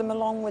bought them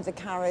along with the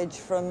carriage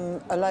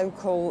from a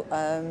local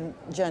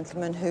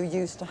gentleman who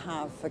used to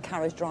have a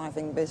carriage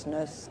driving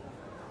business.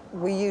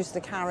 We used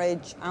the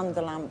carriage and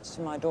the lamps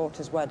for my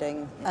daughter's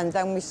wedding, and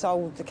then we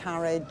sold the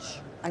carriage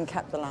and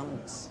kept the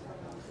lamps.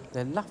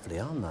 They're lovely,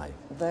 aren't they?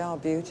 They are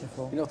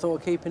beautiful. You not thought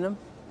of keeping them?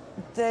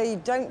 They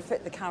don't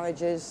fit the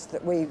carriages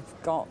that we've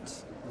got.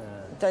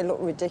 They look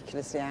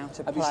ridiculously out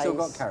of place. Have you still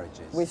got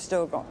carriages? We've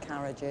still got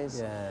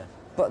carriages. Yeah.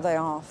 But they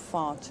are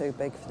far too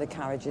big for the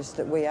carriages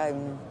that we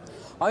own.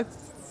 I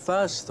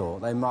first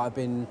thought they might have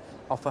been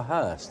off a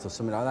Hearst or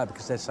something like that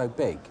because they're so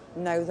big.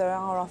 No, they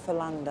are off a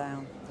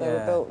Landau. They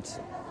were built,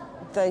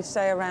 they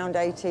say, around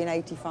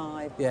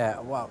 1885. Yeah,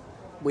 well,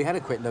 we had a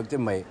quick look,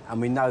 didn't we?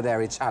 And we know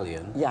they're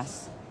Italian.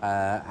 Yes.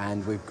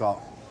 And we've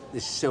got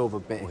this silver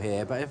bit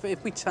here, but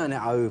if we turn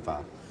it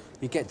over,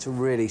 you get to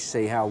really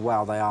see how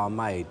well they are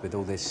made with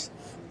all this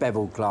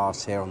beveled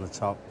glass here on the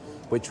top,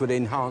 which would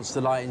enhance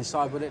the light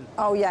inside, would it?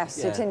 Oh, yes,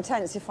 it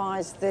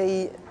intensifies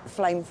the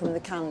flame from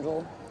the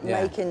candle,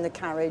 Yeah. making the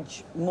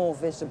carriage more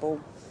visible.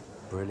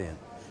 Brilliant.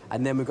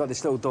 And then we've got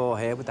this little door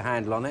here with the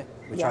handle on it,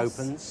 which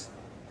opens.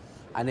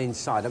 And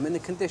inside, I mean, the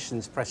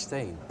condition's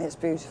pristine. It's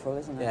beautiful,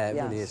 isn't it? Yeah,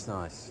 it really is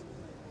nice.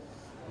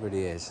 It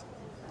really is.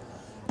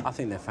 I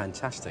think they're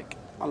fantastic.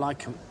 I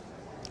like them.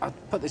 I'll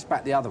put this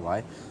back the other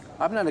way.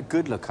 I haven't had a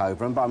good look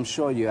over them, but I'm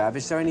sure you have.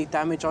 Is there any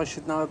damage I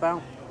should know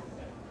about?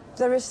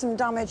 There is some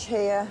damage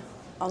here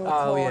on the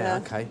corner. Yeah,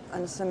 OK.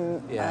 And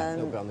some, a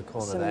little bit on the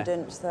corner some there.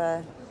 dents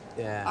there.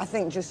 Yeah. I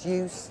think just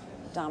use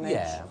damage.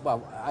 Yeah, well,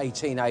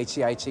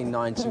 1880,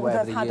 1890,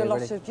 whatever the year, They've had a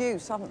lot really. of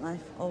use, haven't they?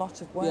 A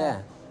lot of wear.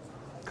 Yeah.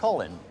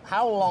 Colin,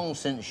 how long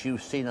since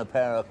you've seen a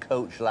pair of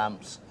coach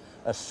lamps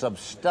as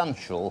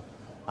substantial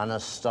and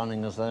as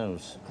stunning as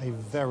those? A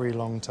very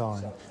long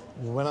time.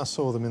 When I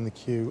saw them in the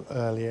queue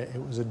earlier,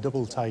 it was a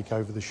double take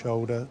over the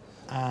shoulder,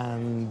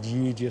 and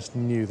you just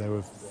knew they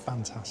were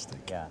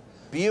fantastic. Yeah.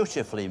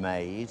 Beautifully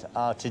made.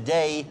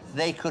 Today,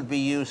 they could be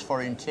used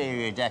for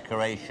interior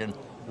decoration.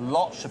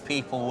 Lots of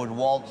people would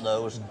want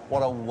those.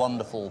 What a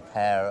wonderful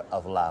pair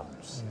of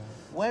lamps.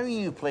 Yeah. Where are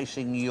you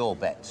placing your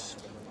bets?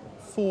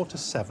 400 to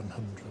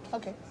 700.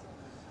 OK.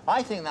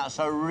 I think that's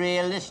a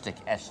realistic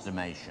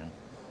estimation.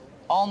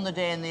 On the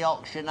day in the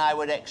auction, I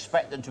would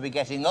expect them to be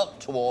getting up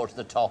towards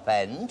the top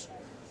end.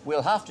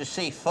 We'll have to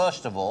see,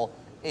 first of all,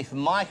 if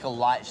Michael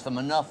likes them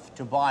enough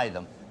to buy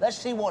them. Let's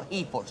see what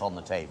he puts on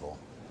the table.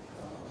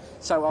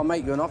 So I'll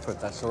make you an offer, if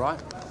that's all right.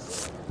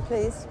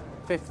 Please.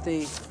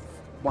 50,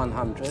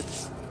 100,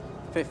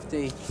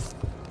 50,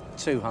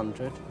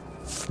 200,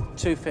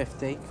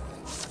 250,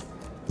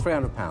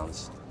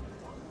 £300.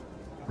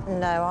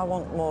 No, I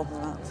want more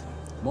than that.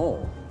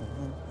 More?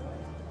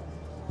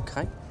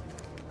 OK.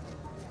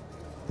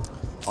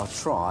 I'll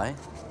try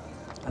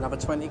another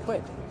 20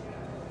 quid.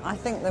 I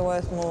think they're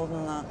worth more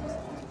than that.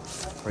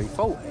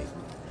 340.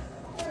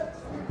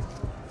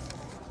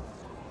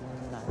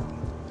 No.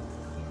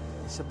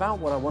 It's about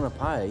what I want to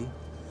pay.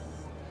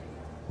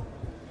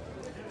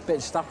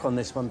 Bit stuck on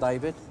this one,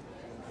 David.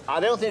 I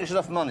don't think it's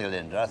enough money,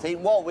 Linda. I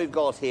think what we've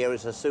got here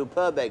is a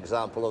superb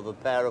example of a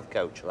pair of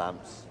coach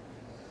lamps.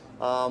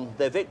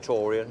 They're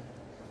Victorian,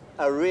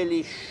 a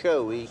really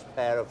showy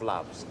pair of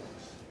lamps.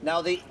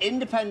 Now, the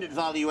independent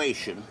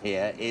valuation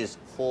here is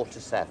 4 to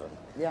 7.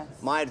 Yes.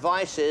 My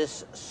advice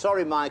is,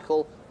 sorry,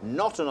 Michael,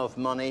 not enough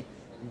money.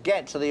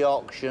 Get to the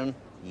auction.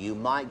 You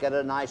might get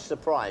a nice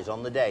surprise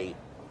on the day.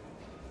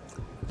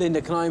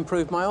 Linda, can I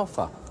improve my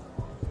offer?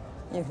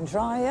 You can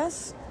try,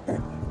 yes.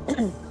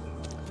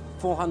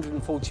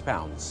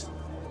 £440.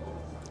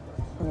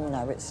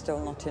 No, it's still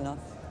not enough.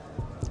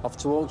 Off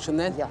to auction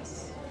then?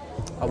 Yes.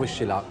 I wish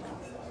you luck.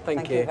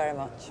 Thank you. Thank you very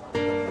much.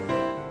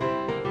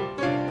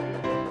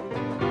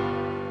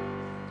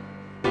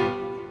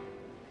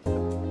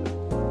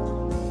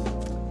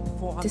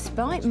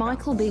 Despite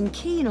Michael being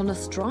keen on a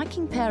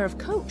striking pair of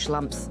coach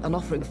lamps and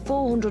offering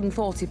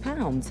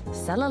 £440,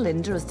 seller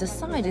Linda has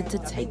decided to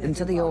take them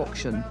to the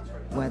auction,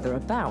 where they're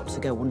about to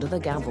go under the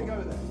gavel.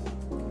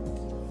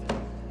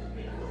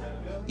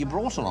 You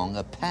brought along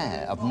a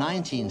pair of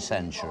 19th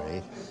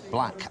century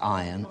black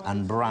iron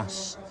and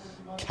brass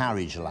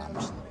carriage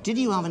lamps. Did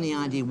you have any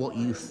idea what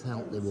you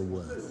felt they were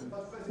worth?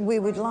 We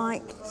would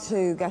like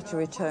to get a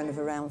return of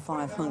around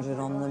 500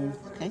 on them.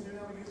 OK.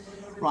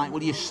 Right,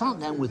 well, you sat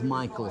down with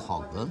Michael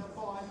Hogburn.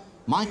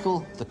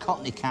 Michael, the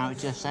Cockney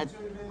character, said,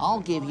 I'll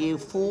give you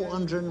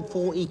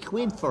 440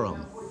 quid for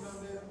them.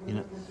 You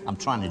know, I'm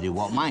trying to do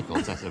what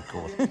Michael says, of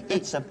course.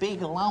 It's a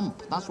big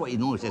lamp. That's what he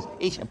normally says.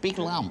 It's a big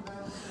lamp.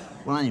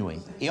 Well, anyway,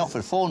 he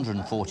offered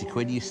 440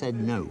 quid. You said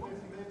no.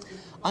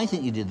 I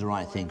think you did the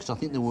right thing, because I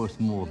think they're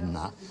worth more than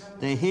that.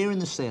 They're here in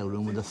the sale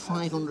room with a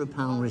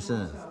 £500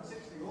 reserve.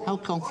 How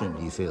confident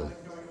do you feel?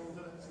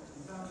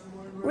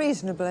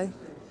 Reasonably.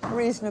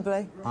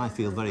 Reasonably. I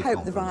feel very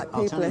Hope confident. the right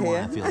people I'll tell you are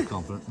why here. I feel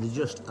confident. They're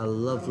just a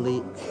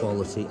lovely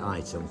quality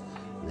item.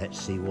 Let's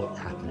see what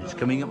happens. It's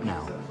coming up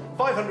now.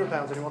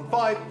 £500, anyone?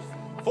 5.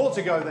 4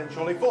 to go then,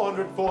 surely.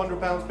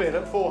 £400 bid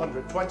at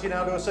 400. 20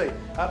 now to a C.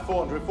 At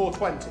 400,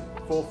 420,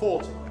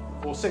 440,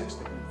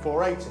 460,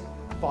 480,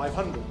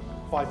 500,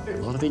 550. A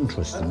lot of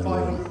interest in the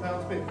room.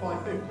 £500 bid,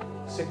 550,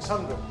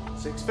 600,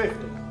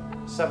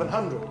 650,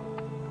 700.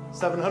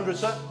 700,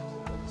 sir?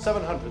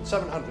 700,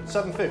 700,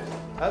 750,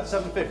 at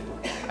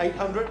 750,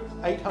 800,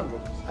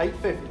 800,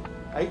 850,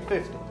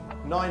 850,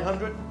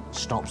 900.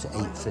 Stops at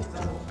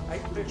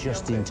 850.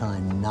 Just in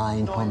time,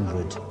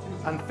 900.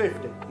 And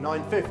 50,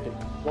 950,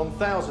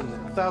 1,000 then,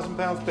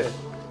 £1,000 bid.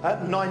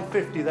 At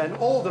 950 then,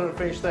 all done and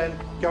finished then,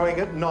 going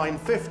at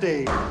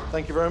 950.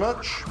 Thank you very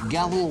much.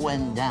 Gavel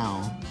went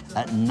down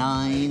at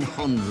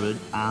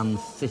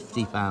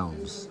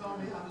 £950.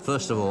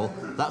 First of all,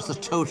 that's the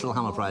total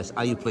hammer price.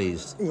 Are you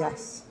pleased?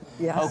 Yes.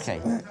 Yes. OK.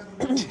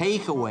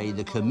 Take away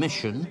the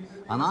commission,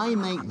 and I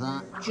make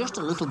that just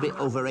a little bit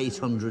over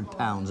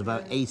 £800,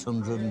 about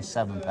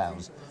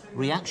 £807.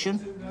 Reaction?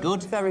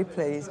 Good? Very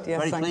pleased, yes,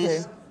 Very thank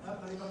pleased? you.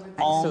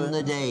 On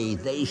the day,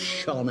 they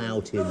shone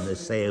out in the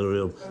sale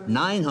room.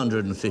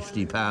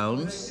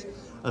 £950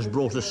 has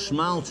brought a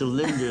smile to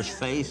Linda's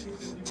face.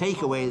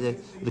 Take away the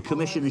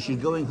commission, and she's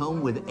going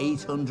home with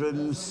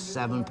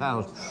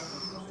 £807.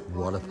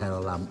 What a pair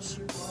of lamps.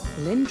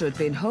 Linda had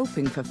been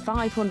hoping for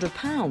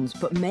 £500,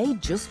 but made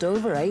just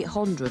over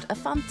 £800, a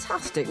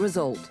fantastic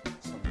result.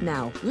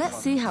 Now, let's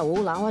see how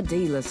all our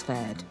dealers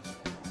fared.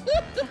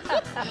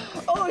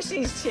 Oh,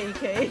 she's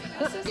cheeky.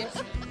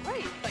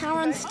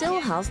 Karen still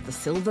has the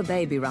silver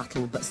baby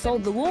rattle, but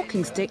sold the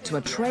walking stick to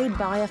a trade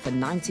buyer for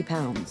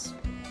 £90.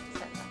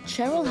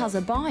 Cheryl has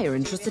a buyer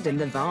interested in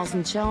the vase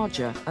and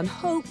charger and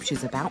hopes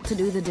she's about to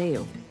do the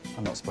deal.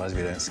 I'm not surprised if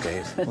you don't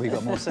skate. We've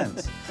got more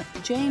sense.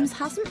 James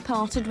hasn't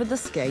parted with the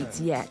skates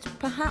yet.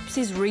 Perhaps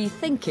he's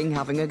rethinking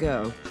having a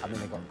go.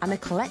 And a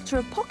collector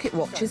of pocket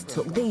watches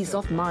took these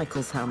off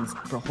Michael's hands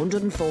for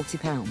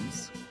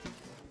 £140.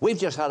 We've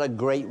just had a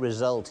great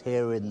result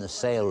here in the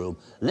sale room.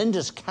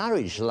 Linda's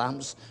carriage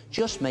lamps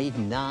just made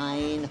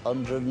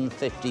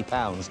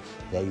 £950.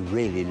 They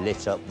really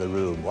lit up the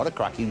room. What a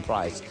cracking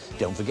price.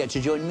 Don't forget to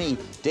join me,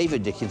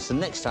 David Dickinson,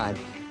 next time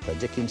for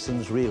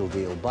Dickinson's Real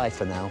Deal. Bye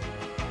for now.